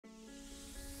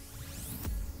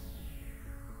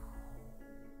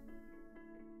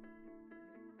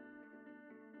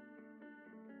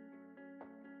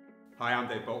Hi, I'm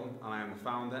Dave Bolton and I am the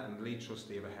founder and lead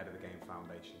trustee of 𝗕𝗥𝗏𝗀𝗚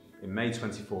Foundation. In May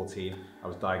 2014, I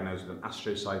was diagnosed with an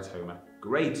astrocytoma,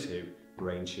 grade 2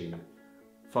 brain tumour.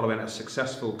 Following a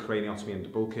successful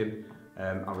𝗕𝗥𝗏𝗽𝗚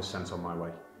𝗫𝗏𝗀𝗡, I was sent on my way.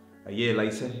 A year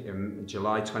later, in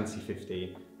July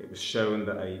 2015, it was shown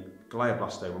that a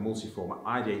𝗖𝗲𝗹𝗶𝗴𝗚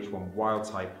𝗬𝗏𝗡 𝗖𝗑𝗔𝗡 wild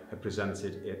type had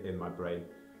presented in my brain.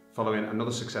 Following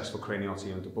another successful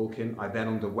𝗕𝗏𝗏𝗽𝗚 𝗫𝗏𝗀𝗡, I then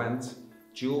underwent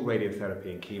dual radiotherapy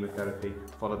and chemotherapy,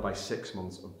 followed by 6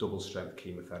 months of double-strength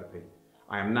chemotherapy.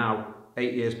 I am now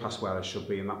 8 years past where I should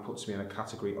be, and that puts me in a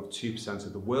category of 2%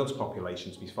 of the world's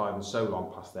population to be fighting so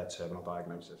long past their terminal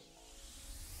diagnosis.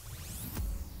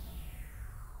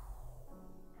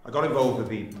 I got involved with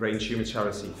the Brain Tumour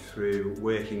Charity through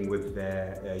working with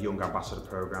their Young Ambassador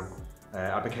programme.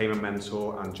 I became a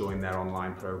mentor and joined their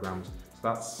online programmes. So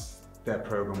that's their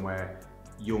programme where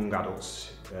young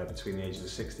adults between the ages of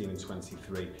 16 and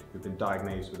 23 who've been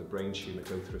diagnosed with a brain tumour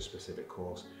go through a specific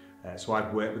course. So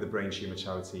I've worked with the Brain Tumour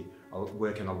Charity,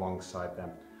 working alongside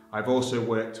them. I've also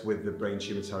worked with the Brain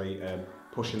Tumour Charity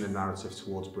pushing the narrative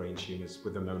towards brain tumours,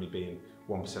 with them only being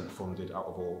 1% funded out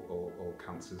of all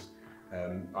cancers.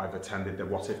 I've attended the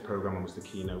What If programme and was the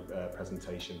keynote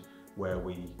presentation, where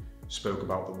we spoke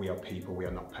about that we are people, we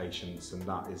are not patients, and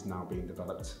that is now being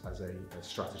developed as a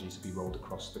strategy to be rolled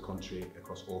across the country,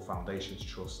 across all foundations,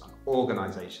 trusts and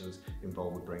organisations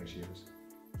involved with brain tumours.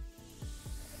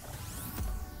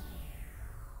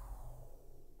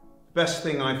 The best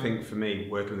thing I think for me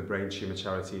working with the Brain Tumour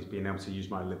Charity is being able to use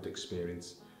my lived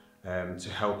experience to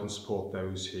help and support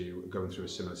those who are going through a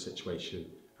similar situation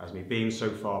as me. Being so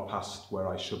far past where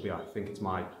I should be, I think it's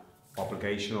my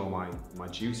obligation or my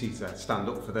duty to stand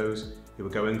up for those who are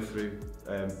going through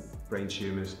brain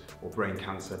tumours or brain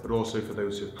cancer, but also for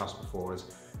those who have passed before us.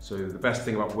 So the best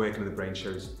thing about working with the Brain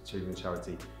Tumour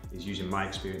Charity is using my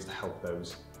experience to help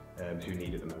those who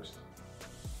need it the most.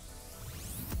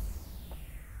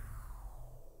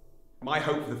 My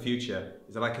hope for the future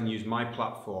is that I can use my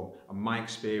platform and my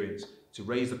experience to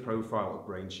raise the profile of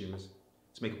brain tumours,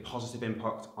 to make a positive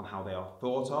impact on how they are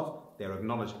thought of, they are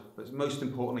acknowledged, but most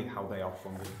importantly, how they are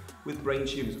funded. With brain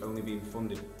tumours only being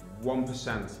funded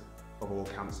 1% of all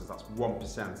cancers, that's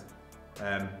 1%,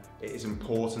 it is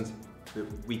important that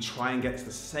we try and get to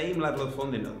the same level of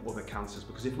funding of other cancers,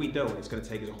 because if we don't, it's going to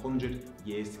take us 100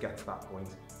 years to get to that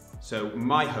point. So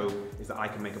my hope is that I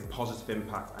can make a positive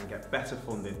impact and get better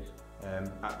funding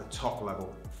at the top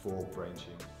level for brain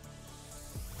tumours.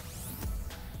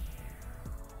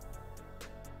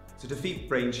 To defeat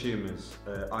brain tumours,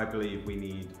 I believe we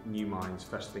need new minds,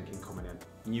 fresh thinking coming in,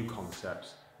 new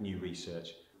concepts, new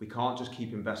research. We can't just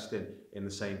keep investing in the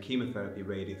same chemotherapy,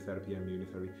 radiotherapy and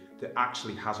immunotherapy that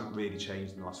actually hasn't really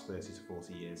changed in the last 30 to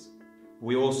 40 years.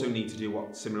 We also need to do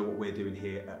similar to what we're doing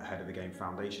here at 𝗕𝗥𝗏𝗀𝗚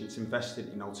Foundation. It's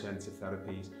invested in alternative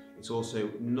therapies. It's also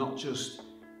not just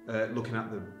looking at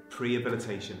the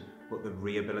prehabilitation, but the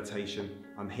rehabilitation.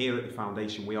 And here at the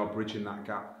Foundation, we are bridging that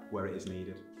gap where it is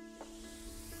needed.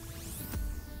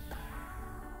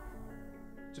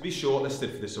 To be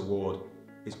shortlisted for this award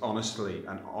is honestly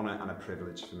an honour and a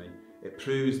privilege for me. It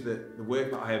proves that the work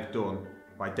that I have done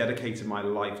by dedicating my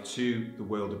life to the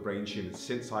world of brain tumours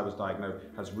since I was diagnosed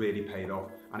has really paid off,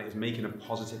 and it is making a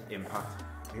positive impact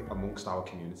amongst our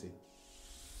community.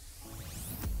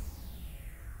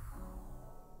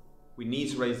 We need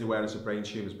to raise the awareness of brain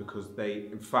tumours because they,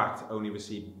 in fact, only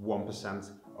receive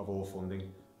 1% of all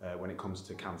funding when it comes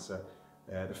to cancer.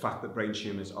 The fact that brain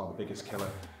tumours are the biggest killer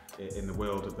in the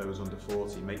world of those under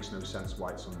 40 makes no sense why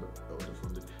it's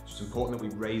underfunded. It's important that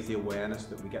we raise the awareness,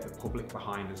 that we get the public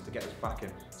behind us to get us back in,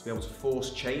 to be able to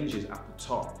force changes at the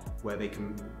top where they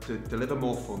can deliver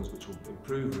more funds which will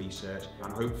improve research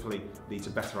and hopefully lead to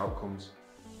better outcomes.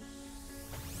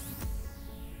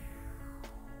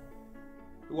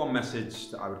 The one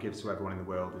message that I would give to everyone in the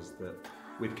world is that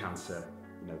with cancer,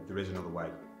 there is another way,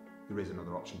 there is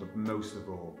another option, but most of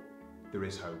all, there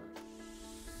is hope.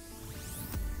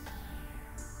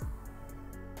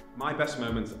 My best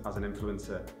moment as an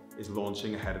influencer is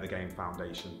launching 𝗕𝗥𝗏𝗀𝗚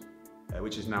Foundation,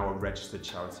 which is now a registered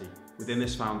charity. Within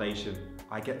this foundation,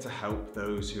 I get to help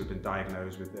those who have been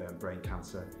diagnosed with brain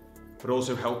cancer, but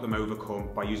also help them overcome,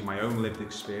 by using my own lived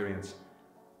experience,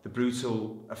 the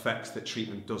brutal effects that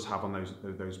treatment does have on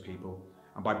those people.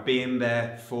 And by being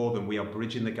there for them, we are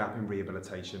bridging the gap in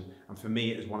rehabilitation. And for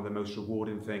me, it is one of the most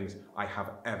rewarding things I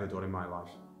have ever done in my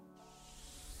life.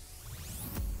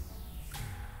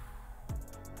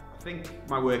 I think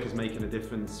my work is making a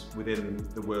difference within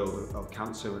the world of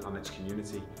cancer and its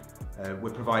community.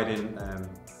 We're providing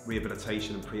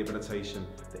rehabilitation and prehabilitation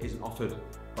that isn't offered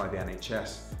by the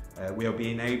NHS. We are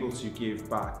being able to give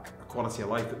back a quality of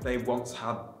life that they once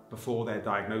had before their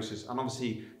diagnosis, and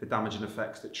obviously the damaging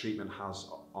effects that treatment has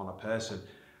on a person.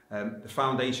 The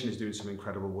foundation is doing some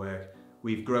incredible work.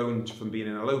 We've grown from being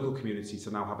in a local community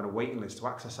to now having a waiting list to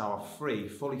access our free,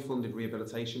 fully funded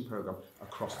rehabilitation programme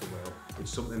across the world.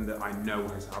 It's something that I know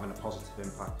is having a positive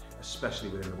impact, especially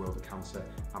within the world of cancer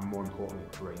and, more importantly,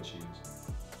 brain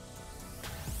tumours.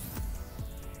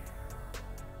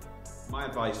 My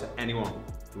advice to anyone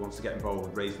who wants to get involved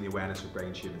with raising the awareness of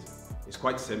brain tumours is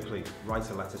quite simply write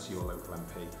a letter to your local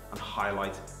MP and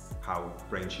highlight how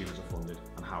brain tumours are funded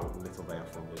and how little they are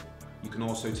funded. You can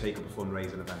also take up a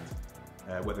fundraising event,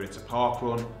 whether it's a park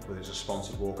run, whether it's a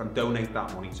sponsored walk, and donate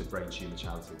that money to brain tumour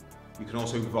charity. You can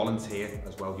also volunteer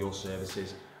as well your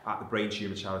services at the brain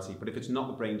tumour charity, but if it's not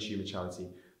the brain tumour charity,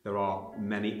 there are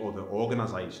many other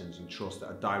organisations and trusts that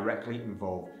are directly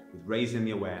involved with raising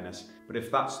the awareness. But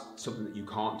if that's something that you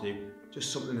can't do,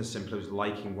 just something as simple as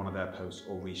liking one of their posts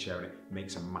or resharing it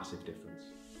makes a massive difference.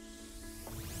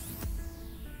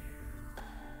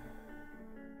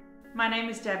 My name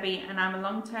is Debbie and I'm a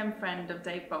long-term friend of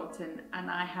Dave Bolton, and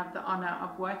I have the honour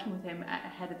of working with him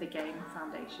at 𝗕𝗥𝗍𝗏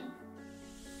Foundation.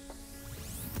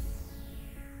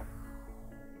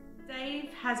 Dave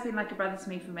has been like a brother to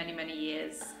me for many, many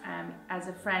years. As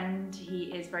a friend, he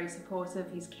is very supportive,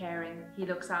 he's caring, he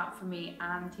looks out for me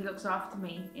and he looks after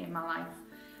me in my life.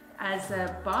 As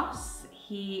a boss,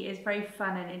 he is very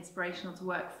fun and inspirational to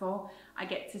work for. I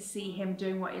get to see him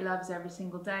doing what he loves every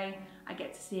single day. I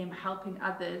get to see him helping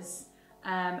others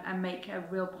and make a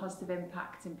real positive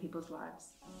impact in people's lives.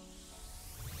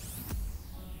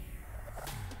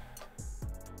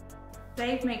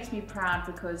 Dave makes me proud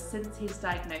because since his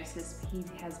diagnosis, he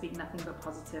has been nothing but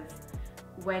positive.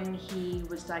 When he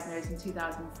was diagnosed in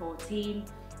 2014,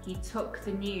 he took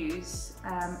the news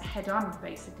head on,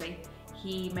 basically.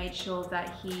 He made sure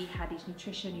that he had his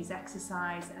nutrition, his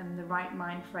exercise and the right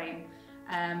mind frame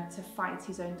to fight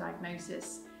his own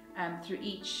diagnosis. Through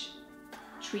each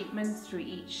treatment, through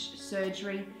each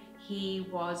surgery, he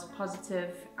was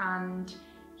positive, and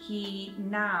he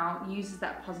now uses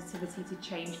that positivity to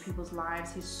change people's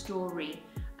lives. His story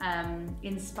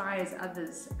inspires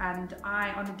others, and I,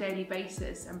 on a daily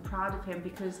basis, am proud of him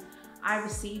because I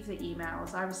receive the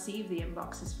emails, I receive the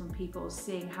inboxes from people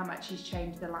seeing how much he's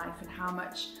changed their life and how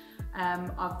much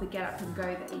of the get up and go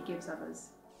that he gives others.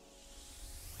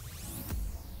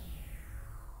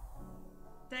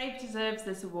 Dave deserves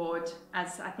this award,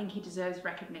 as I think he deserves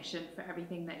recognition for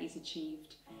everything that he's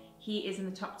achieved. He is in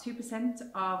the top 2%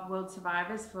 of world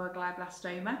survivors for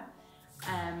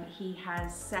𝗕𝗥𝗍𝗏. He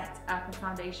has set up a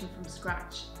foundation from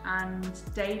scratch, and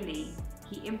daily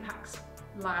he impacts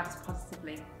lives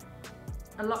positively.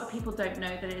 A lot of people don't know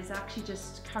that it is actually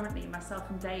just currently myself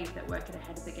and Dave that work at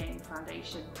𝗕𝗥𝗍𝗏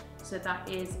Foundation. So that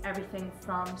is everything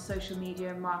from social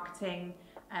media, marketing,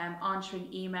 answering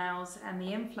emails, and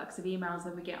the influx of emails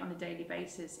that we get on a daily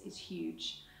basis is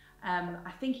huge.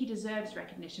 I think he deserves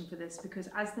recognition for this because,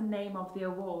 as the name of the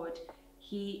award,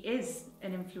 he is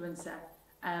an influencer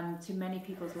to many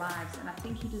people's lives, and I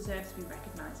think he deserves to be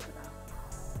recognised for that.